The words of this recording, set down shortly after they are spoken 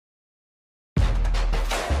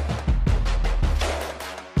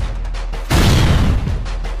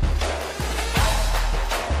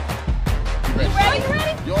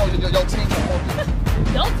your team don't want this.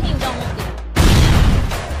 Your team don't want this.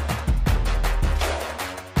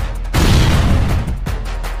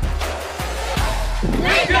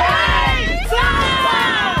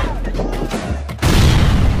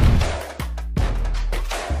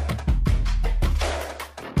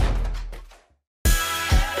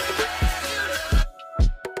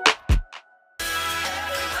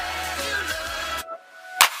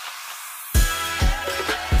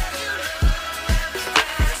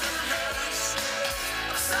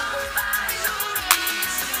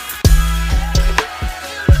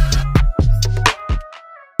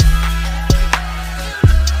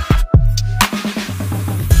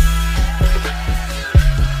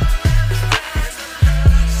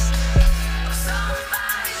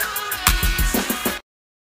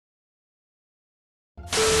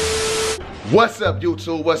 What's up,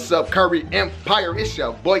 YouTube? What's up, Curry Empire? It's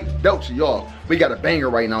your boy Dolce, y'all. We got a banger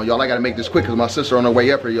right now, y'all. I gotta make this quick because my sister on her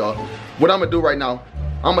way up here, y'all. What I'm gonna do right now,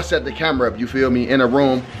 I'm gonna set the camera up, you feel me, in a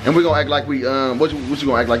room, and we're gonna act like we what you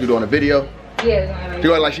gonna act like you doing a video? Yeah, you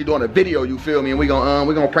gonna act like she doing a video, you feel me? And we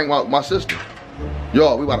gonna prank my sister.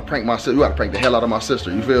 Y'all, we about to prank my sister. We about to prank the hell out of my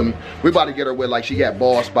sister, you feel me? We about to get her with like she got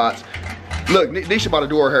bald spots. Look, Nesha about to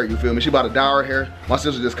do her hair, you feel me? She about to dye her hair. My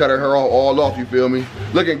sister just cut her hair all off, you feel me?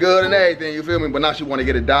 Looking good and everything, you feel me? But now she want to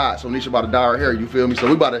get it dyed, so Nesha about to dye her hair, you feel me? So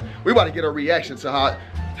we about to get a reaction to how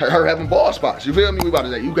her having bald spots, you feel me? We about to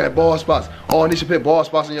say, you got bald spots. Oh, Nesha put bald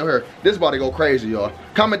spots in your hair. This about to go crazy, y'all.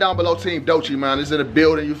 Comment down below, Team Dolce, man. This is in the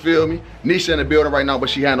building, you feel me? Nesha in the building right now, but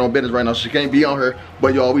she had no business right now, so she can't be on her.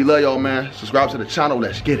 But y'all, we love y'all, man. Subscribe to the channel.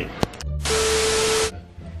 Let's get it.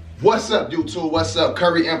 What's up, YouTube? What's up,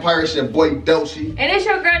 Curry Empire? It's your boy Dolce. And it's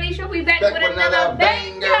your girl Nesha. We back with another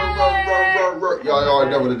banger. Y'all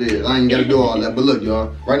already know what it is. I ain't gotta do all that. But look,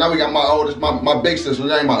 y'all. Right now we got my oldest, my big sister.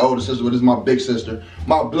 That ain't my older sister, but this is my big sister.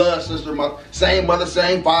 My blood sister, my same mother,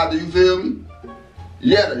 same father. You feel me?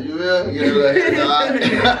 Yeah, you feel me? Get her little hair dyed.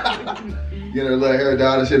 Get her little hair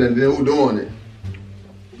dyed and shit. And then who doing it?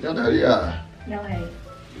 Y'all know, yeah. No, hey.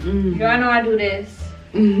 Y'all know I do this.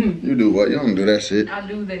 You do what? You don't do that shit. I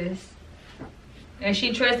do this. And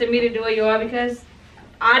she trusted me to do it, y'all, because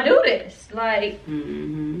I do this. Like,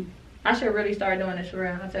 I should really start doing this for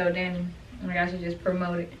real. I tell Danny, like, I should just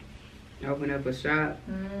promote it. Open up a shop.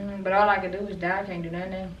 But all I can do is die. I can't do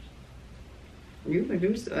nothing else. You can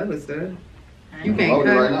do other stuff. You can't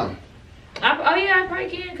cut right now. Oh yeah, I probably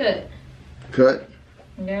can cut. Cut?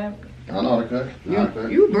 Yeah. I know how to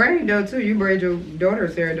cut. You braid though too. You braid your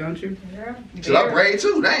daughter's hair, don't you? Yeah. Should I braid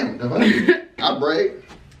too? Damn. I braid.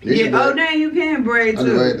 Yeah. Oh dang, you can braid too. I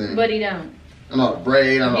do everything. But he don't. I know how to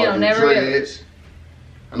braid. I know how to do dreads.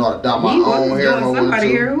 I know how to dye my own hair. Doing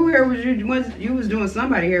somebody hair. Who hair was you? You was doing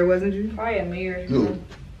somebody hair, wasn't you? Probably a mirror. Who?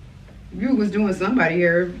 You was doing somebody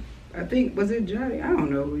hair. I think, was it Johnny? I don't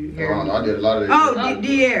know who you hair. I don't know. I did a lot of that. Oh,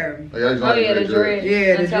 the hair. Oh yeah, the dread.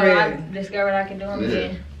 Yeah, the dread. I discovered I can do them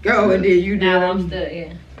again. Go and then you do now I'm stuck,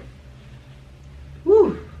 yeah.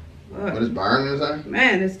 Whew. What is burning or something?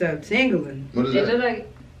 Man, this stuff tingling. What is that? It look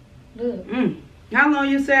like, look. How long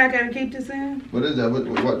you say I gotta keep this in? What is that?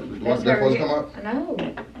 What's that supposed to come out? I know.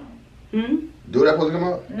 Do that supposed to come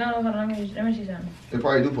out? No, hold on, let me see something. It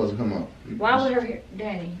probably do supposed to come out. Why would her hair,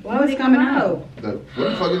 Danny? Why was it coming out? What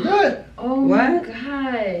the fuck is that? Oh my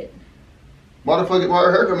God. Why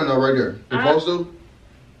her hair coming out right there? It's supposed to?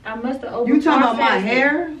 I must have overprocessed. You talking about my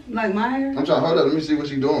hair? Like my hair? I'm trying, hold up, let me see what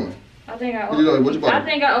she's doing. I think I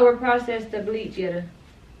overprocessed the bleach, yeah.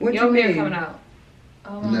 What your you hair mean? coming out.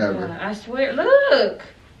 Oh my Never. God. I swear, look.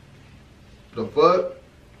 The fuck?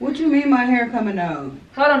 What you mean my hair coming out?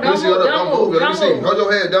 Hold on, don't move. Let me see. Hold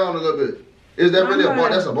your head down a little bit. Is that really a ball?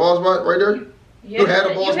 That's a ball spot right there? Yeah. You had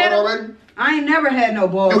a ball spot already? I ain't never had no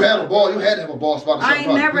ball. You had a ball. You had to have a ball spot. I ain't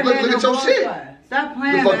never had no ball spot. Stop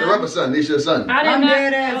playing, you fucked her up or something. Nesha's son. I'm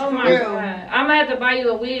dead ass. Oh my God. I'm gonna have to buy you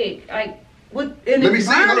a wig. Like, what? Let me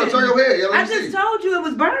see. Hold on, turn your head. Yeah, I just told you it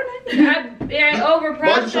was burning. I overprocessed.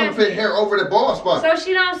 Why you trying to fit hair over the ball spot? So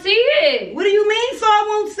she don't see it. What do you mean? So I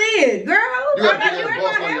won't see it, girl. You got a big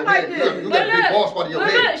ball spot in your head. You got a big ball spot in your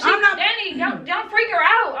head. I'm not. Danny, don't freak her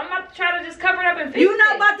out. I'm not trying to just cover it up and fix it. You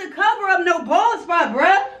not about to cover up no ball spot,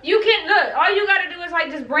 bruh. You can look. All you gotta do is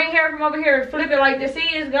like just bring hair from over here and flip it like this. See,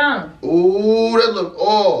 it's gone. Ooh, that look.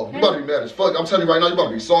 Oh, you about to be mad as fuck. I'm telling you right now, you about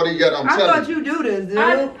to be salty. Yeah, I'm telling you. I thought you do this, dude.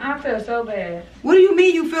 I feel so bad. What do you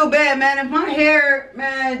mean you feel bad, man? If my hair,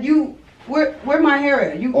 man, where my hair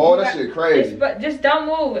at? That shit crazy. But just don't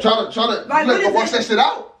move. Try to like, wash that shit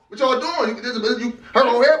out. What y'all doing? Her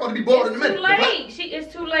whole hair about to be bald in a minute. It's too late.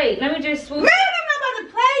 It's too late. Let me just swoop. Man, I'm not about to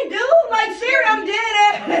play, dude. Like, seriously, I'm dead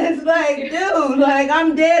ass. Like, dude, like,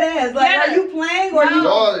 I'm dead ass. Like, are you playing or you?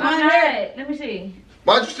 I'm not. Let me see.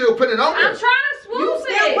 Why'd you still put it on there? I'm trying to swoop You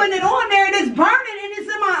still putting it on there and it's burning and it's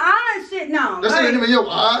in my eyes shit now. That's not even your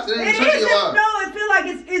eyes. It ain't touching your eyes. No, it feel like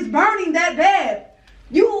it's burning that bad.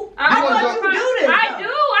 I thought you do this. I do.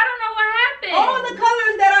 I don't know what happened. All the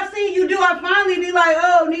colors that I see you do, I finally be like,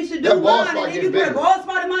 oh, Nisha, do one. And then you put a bald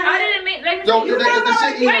spot in my hair. I didn't mean, let me Yo, see. you think the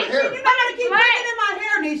shit eating her hair? You're not gonna keep putting it in my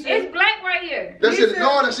hair, Nisha. It's black right here. That shit,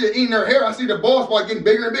 no, that shit eating her hair. I see the bald spot getting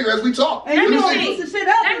bigger and bigger as we talk. And you Let gonna me lose see. the shit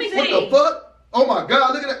up. Let me What see. the fuck? Oh my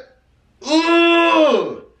God, look at that.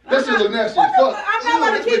 Ugh. That shit look nasty as fuck. I'm not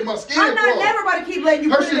about to keep. I'm not never about to keep letting you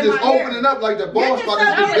Her put shit it in is my hair. opening up like the bald spot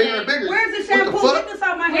is getting bigger and bigger. Where's the shampoo? What the Get this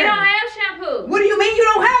out my We hair. don't have shampoo. What do you mean you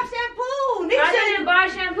don't have shampoo? Nisha, I didn't buy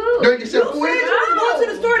shampoo. You ain't get you shampoo said in? you was going to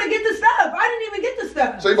the store to get the stuff. I didn't even get the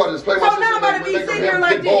stuff. So you about to just play my So now I'm about to be sitting here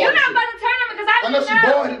like this. You're not about to turn them because I I know didn't she know.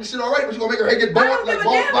 bald headed shit already, but you gonna make her head get I bald don't give like a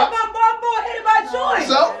bald damn if spots. I'm bald headed by choice.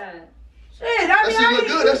 So? Shit, That shit look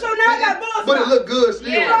good. So now I got bald spots. But it look good still.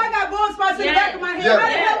 You know I got bald spots in the back of my head. How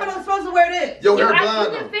the hell am I supposed to wear this? Your hair You blind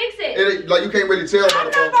can though. fix it. Like you can't really tell by I'm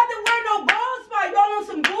the not about to wear no bald spot. Y'all on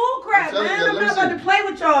some bull crap, I'm telling man. you, I'm let me not about see. to play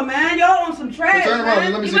with y'all, man. Y'all on some trash, Turn around,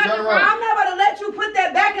 man. let me see, turn around. I'm not about to let you put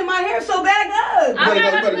that back in my hair so bad good.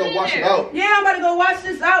 You better go wash it out. Yeah, I'm about to go wash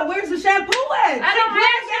this out. Where's the shampoo at? I don't Play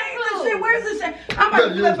have games and shampoo. shit. Where's the shampoo? I'm You about to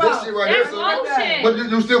better use flip this out. shit right here. That's So, lotion. but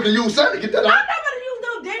you still can use something to get that I'm out. not about to use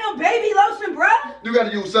no damn baby lotion, bruh. You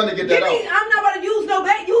gotta use something to get that out. I'm not about to use no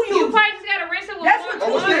baby. You You use. probably just gotta rinse it with That's warm what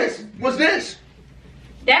Oh, what's water. this? What's this?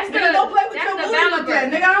 That's the Nigga, don't play with that's your the booty with that,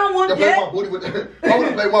 Valibra. nigga. I don't want Don't play that. my booty with that. I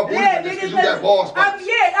wanna play my booty Yeah, with this nigga, because you got bald spots.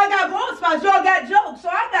 yeah, I got bald spots. Y'all got jokes, so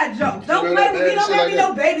I got jokes. Don't You play know with me. that Don't shit have like me that.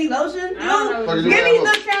 no baby lotion. I don't know. Give me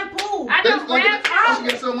the shampoo. I don't Like, grab I should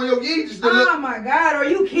get some on your yeet just to Oh look. my God, are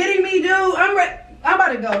you kidding me, dude? I'm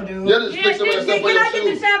about to go, dude. Yeah, just fix some of that stuff on Can your I get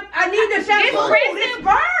the shoes. shampoo? I need the shampoo. It's It's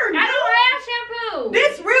burned. I don't have shampoo.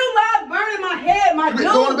 This real loud burning my head, my You dude.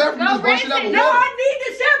 been going to the bathroom, Go just wash it out with No, water. I need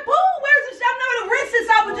the shampoo. Where's the shampoo? I'm not gonna rinse this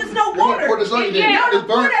out with just no water. Pour this on you then. Yeah. No, It's don't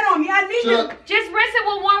pour burnt. that on me. I need Shut to. up. Just rinse it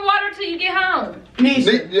with warm water till you get home.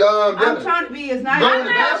 Nisha, I'm I'm trying to be as nice. Go I'm in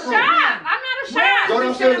the not a bathroom. shop. I'm not a shop. Go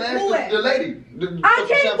downstairs and shampoo ask at? the lady. I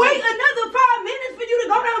can't wait another 5 minutes for you to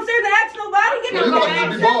go downstairs and ask nobody. Get You no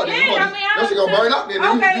gonna be bald. Yeah, That shit gonna burn up then.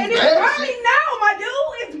 Okay, and You it's bad burning shit. now, my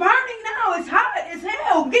dude. It's burning now. It's hot as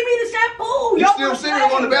hell. Give me the shampoo. You Y'all still wanna sitting there play?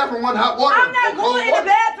 going to the bathroom, one hot water. I'm not or cold going in the water.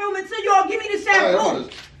 bathroom until y'all give me the shampoo.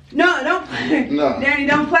 Alright, No, don't play. No. Danny,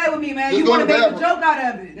 don't play with me, man. Just You go want to to the make a bathroom. joke out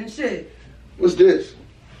of it and shit. What's this?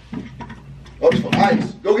 Oh, it's for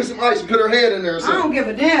ice. Go get some ice and put her head in there or I don't something. give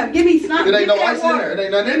a damn. Give me something. It ain't Give no me that ice in water. there. It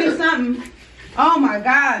ain't nothing in Give me there. something. Oh my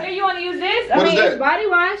God. Here, you want to use this? What is that? It's body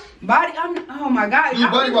wash. Oh my God.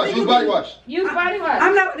 Use body wash. Use body wash. Use body wash.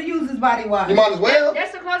 I'm not going to use this body wash. You might as well.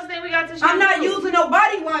 That's the closest thing we got to shampoo. I'm not using no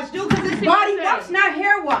body wash, dude, because it's body wash, not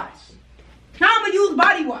hair wash. Now I'm going to use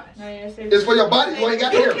body wash. It's for your body. You ain't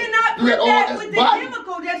got You hair. cannot You put got all that this with the body.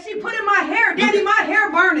 chemical that she put in my hair. Daddy, my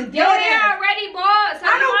hair burning. Your hair already bald. So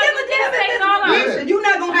I don't give a damn if it's all Yeah. Listen, you're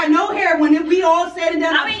not gonna have no hair when we all said and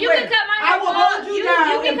done. I mean, you can cut my hair. I will hold you down.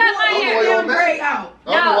 You can and cut pull my your hair. y'all damn mad. braid out.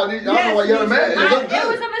 I don't know why you're mad. It look It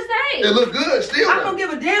was good. a mistake. It look good still. I don't give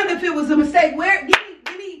a damn if it was a mistake.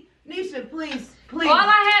 Give me, Nisha, please. All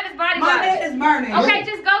I have is body My wash. head is burning. Okay,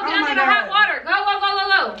 just go get Oh under my the hot God. water.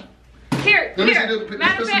 Go. Here, Let me see here. this.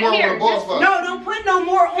 Matter Put of some fact, more on here. the ball spot. No, don't put no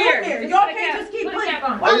more on Here, there. just Y'all put the can't cap- just keep put the putting. cap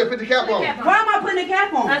on. Oh yeah, put the cap Put on. the cap on. Why am I putting the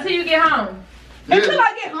cap on? Until you get home. Until Yeah.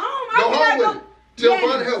 I get home. Go home with it. Tell Yeah.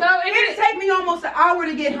 Bonnie help. So It'll take me almost an hour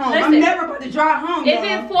to get home. Listen. I'm never about to drive home. if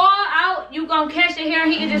y'all. it fall out, you gonna catch the hair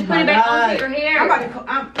and he can just put it back onto your hair. I'm about to call,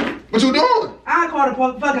 What you doing? I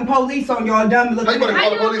call the fucking police on y'all dumb How looking. you gonna How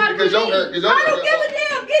call you the police gonna because call your the hair? police? I don't give a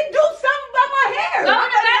damn. Do something about my hair. Go I'm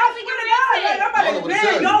to the bathroom swear to and God, rinse it. I'm about I don't know to what to man,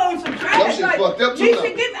 tell you. y'all on some trash. Your shit fucked up too you now.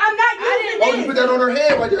 should give. I'm not using Why would you this. put that on her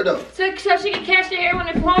head right there though? So she can catch the hair when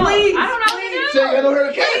it falls. Please, I don't know please. what She to ain't do. got no hair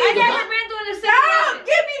to catch. I never been doing this. Stop!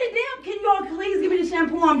 Give me the damn. Can y'all please give me the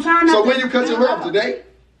shampoo? I'm trying not So to. when you cut your hair off today?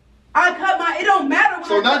 I cut my. It don't matter when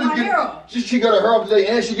So I now cut you my hair off. get she got her hair off today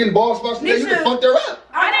and she getting bald spots today. You Nisha. done fucked her up.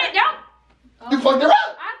 I didn't. Don't. You fucked her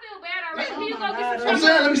up. I feel bad already. Can you go Oh my get some God. I'm shampoo?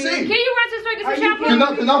 saying, let me see. Can you run to the store and get Are some you shampoo?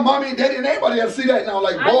 kidding Cause now mommy and daddy and everybody got to see that now.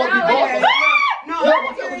 Like I bald, know, you bald. yeah. No, Yeah,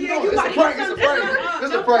 what's up? What you doing? It's a prank. It's a prank.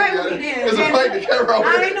 It's a prank. It's a prank. The camera over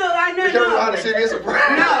I there. know. The camera behind the shit. It's a prank.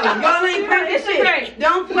 No, y'all ain't pranking It's a shit. prank.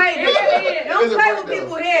 Don't play this. It's Don't a play prank, with though.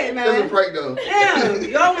 people's head, man. It's a prank though. Damn,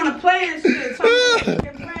 y'all want to play and shit. So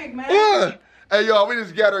fucking prank, man. Hey y'all, we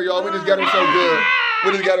just got her, y'all. We just got her so good.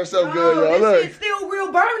 We just got her so good, y'all. This Look. shit's still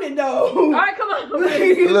real burning, though. All right, come on.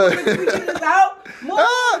 Look. We get this out. Move,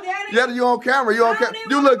 Ah. Danny. Yeah, you on camera. You on camera.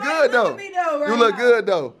 You look good though. You look good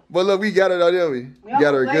though. But look, we got her though, didn't we? We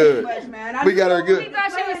got her good. We got her good. She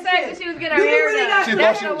thought she was sexy. She was getting her hair done. She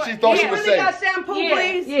thought she was sexy. You safe. got shampoo,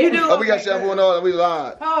 please? Yeah. You do? Oh, we got shampoo and all that. We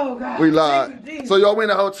lied. Oh, God. We lied. So y'all, we in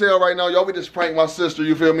the hotel right now. Y'all, we just pranked my sister.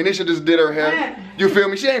 You feel me? Nisha just did her hair. You feel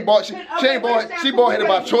me? She bought headed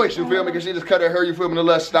by choice. You feel me? Because she just cut her hair. You feel me? In a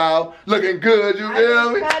little style, looking good. You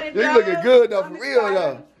feel me? You looking good though, for real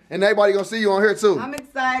though. And everybody gonna see you on here too. I'm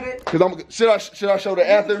excited. Cause should I show the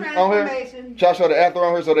after on here? Should I show the after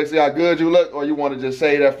on here so they see how good you look, or you want to just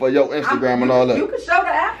say that for your Instagram and all that? You can show the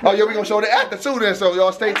after. Oh yeah, we gonna show the after too then. So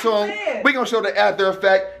y'all stay tuned. We gonna show the after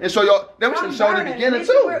effect and show y'all. Then we should show the beginning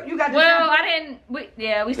too. Well, I didn't.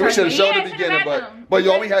 We should have showed the beginning, but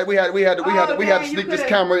y'all, we had to sneak this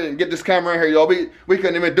camera and get this camera in here, y'all. We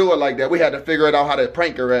couldn't even do it like that. We had to figure it out how to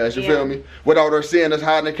prank her ass. You feel me? Without her seeing us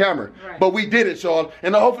hiding the camera. But we did it, y'all.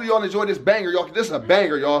 And hopefully y'all enjoy this banger, y'all. This is a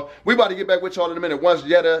banger, y'all. We about to get back with y'all in a minute once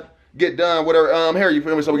Yetta get done with her hair. You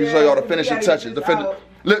feel me? So we can show y'all the finishing touches.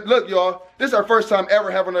 Look, y'all. This is our first time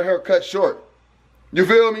ever having her hair cut short. You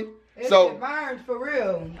feel me? So burned for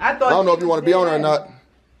real. I don't know if you want to be on there or not.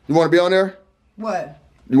 You want to be on there? What?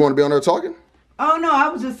 You want to be on there talking? Oh no, I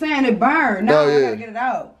was just saying it burned. Now I gotta get it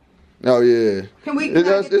out. Oh yeah. Can we? Is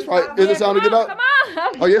it time to get out? Come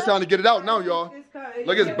on. Oh yeah, it's time to get it out now, y'all.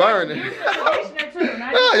 Look, it's burning.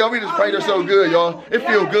 Y'all, we just pranked her so good, y'all. It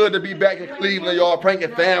feel good to be back in Cleveland, y'all.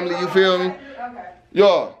 Pranking family, you feel me?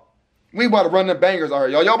 Y'all, we about to run the bangers out here,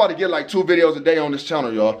 y'all. Y'all about to get like 2 videos a day on this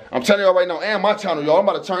channel, y'all. I'm telling y'all right now, and my channel, y'all. I'm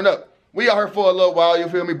about to turn up. We out here for a little while, you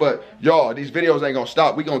feel me? But y'all, these videos ain't gonna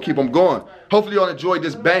stop. We gonna keep them going. Hopefully y'all enjoyed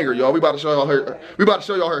this banger, y'all. We about to show y'all her. We about to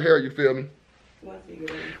show y'all her hair. You feel me?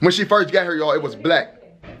 When she first got here, y'all, it was black.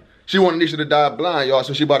 She wanted Nisha to die blind, y'all.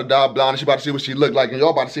 So she about to die blind, and she about to see what she looked like, and y'all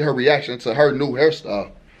about to see her reaction to her new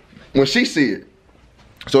hairstyle when she see it.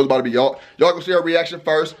 So it's about to be y'all. Y'all gonna see her reaction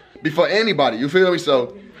first before anybody. You feel me?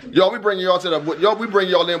 So y'all, we bring y'all to the we bring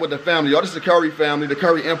y'all in with the family, y'all. This is the Curry family, the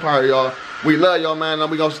Curry Empire, y'all. We love y'all, man. And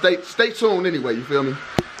we gonna stay tuned anyway. You feel me?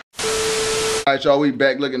 All right, y'all. We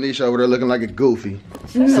back. Look at Nisha over there looking like a goofy.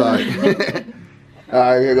 Sorry. All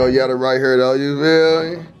right, here go Yetta right here though. You feel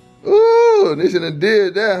me? Ooh, Nisha done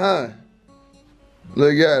did that, huh?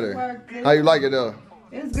 Look at her. How you like it though?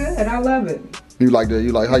 It's good. I love it. You like that?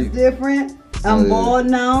 You like how you? It's different. I'm bald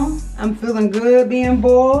now. I'm feeling good being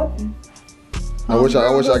bald. I wish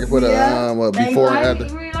I could put a before and after.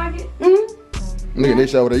 You really like it? Mm-hmm. Look at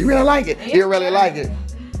this over there. You really like it? You really like it?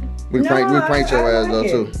 We pranked your ass though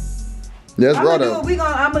too. Yes, brother.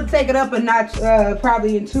 I'm gonna take it up a notch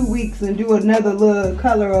probably in 2 weeks and do another little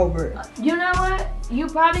color over it. You know what? You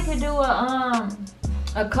probably could do a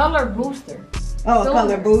color booster. Oh, a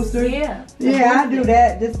color booster? Yeah. Yeah, I do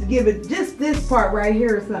that just to give it just this part right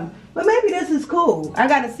here or something. But maybe this is cool. I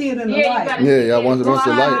gotta see it in the light. Yeah, once the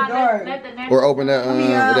light. Or open that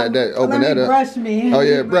open that up. Brush me. Oh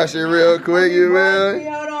yeah, brush it real quick, you will.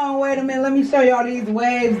 Hold on, wait a minute. Let me show y'all these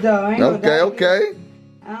waves though. Okay.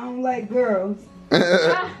 I don't like girls.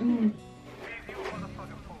 Yeah,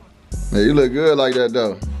 you look good like that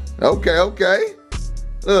though. Okay.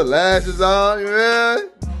 Little lashes on, you man.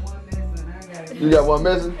 You got one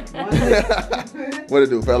missing? What it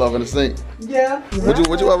do? Fell off in the sink? Yeah. Why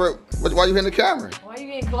you hitting the camera? Why you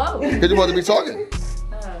getting close? Cause you supposed to be talking.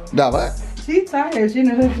 Nah, what? She's tired. She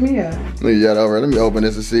done hooked me up. Let me open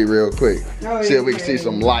this and see real quick. See if we can see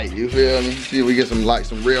some light. You feel me? See if we get some light,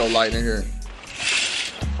 some real light in here.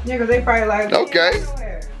 Yeah, cause they probably like. Okay.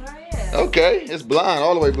 Okay, it's blind,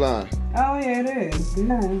 all the way blind. Oh yeah, it is.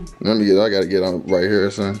 Blind. I gotta get on right here,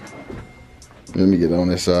 son. Let me get on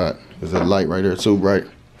this side. There's a light right there too bright.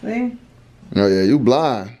 See? Oh yeah, you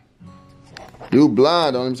blind. You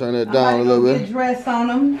blind. Don't even turn that down a little bit. Get dressed on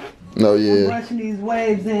them. No, yeah. I'm brushing these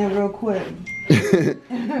waves in real quick.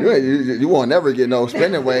 you won't never get no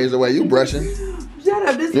spinning waves the way you brushing. Shut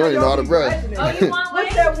up. This you don't even know how to brush. Oh, you want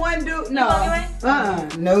what's that one dude? No.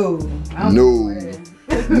 No. No.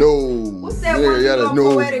 What's that one dude on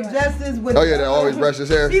Poetic Justice? With that always brushes his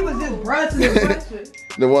hair. He was just brushing and brushing.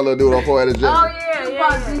 The one little dude on Poetic Justice. Oh yeah.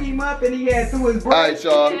 Beat him up and he had through his brush. Alright,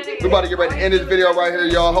 y'all. We about to get ready to end this video right here,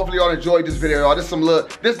 y'all. Hopefully y'all enjoyed this video, y'all. This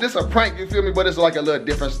a prank, you feel me? But it's like a little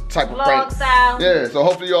different type of prank. Style. Yeah, so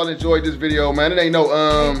hopefully y'all enjoyed this video, man. It ain't no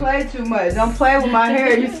Don't play too much. Don't play with my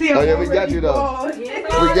hair. You see? Oh yeah, we got you though.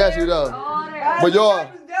 We got you though. But y'all,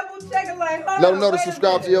 let them know to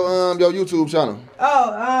subscribe to your YouTube channel.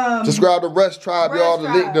 Subscribe to Rest Tribe, y'all.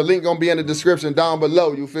 The link gonna be in the description down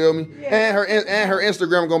below. You feel me? Yeah. And her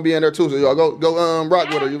Instagram gonna be in there too. So y'all go rock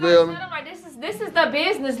with her. You feel me? This is the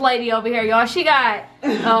business lady over here, y'all. She got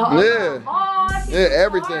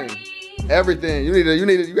everything. Everything.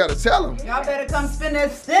 You gotta tell them. Y'all better come spend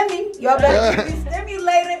that stimmy. Y'all better be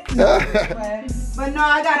stimulated. No, but no,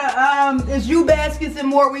 I got it's U Baskets and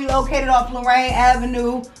more. We located off Lorraine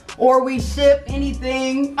Avenue, or we ship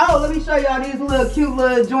anything. Oh, let me show y'all these little cute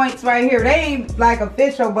little joints right here. They ain't like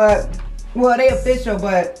official, but well, they official,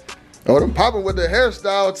 but. Oh, them popping with the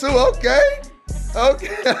hairstyle too. Okay.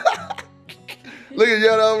 Look at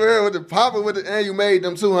y'all over here with the popping with the, and you made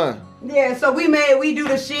them too, huh? Yeah, so we do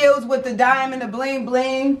the shields with the diamond, the bling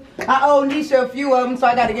bling. I owe Nesha a few of them, so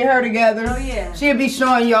I got to get her together. Oh yeah. She'll be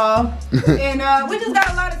showing y'all. And we just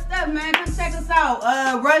got a lot of stuff, man. Come check us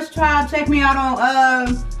out. Rush Tribe, check me out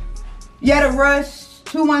on Yetta Rush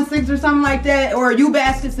 216 or something like that, or U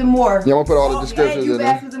Baskets and more. Yeah, I'm gonna put all the descriptions U in there.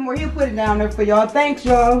 Baskets and more. He'll put it down there for y'all. Thanks,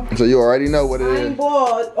 y'all. So you already know what it I is. ain't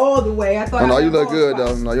bald all the way. I thought. Oh, no, I you had look bald good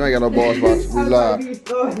spots. though. No, you ain't got no ball spots. We live.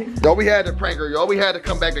 live. Y'all, we had to prank her, y'all. We had to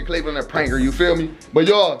come back to Cleveland and prank her, you feel me? But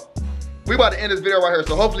y'all, we about to end this video right here.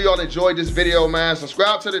 So hopefully y'all enjoyed this video, man.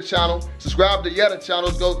 Subscribe to the channel. Subscribe to Yetta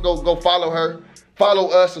channels. Go follow her. Follow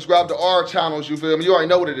us. Subscribe to our channels, you feel me? You already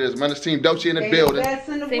know what it is, man. It's Team Dolce in the building. Best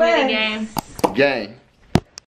in the See me West. in the game. Gang.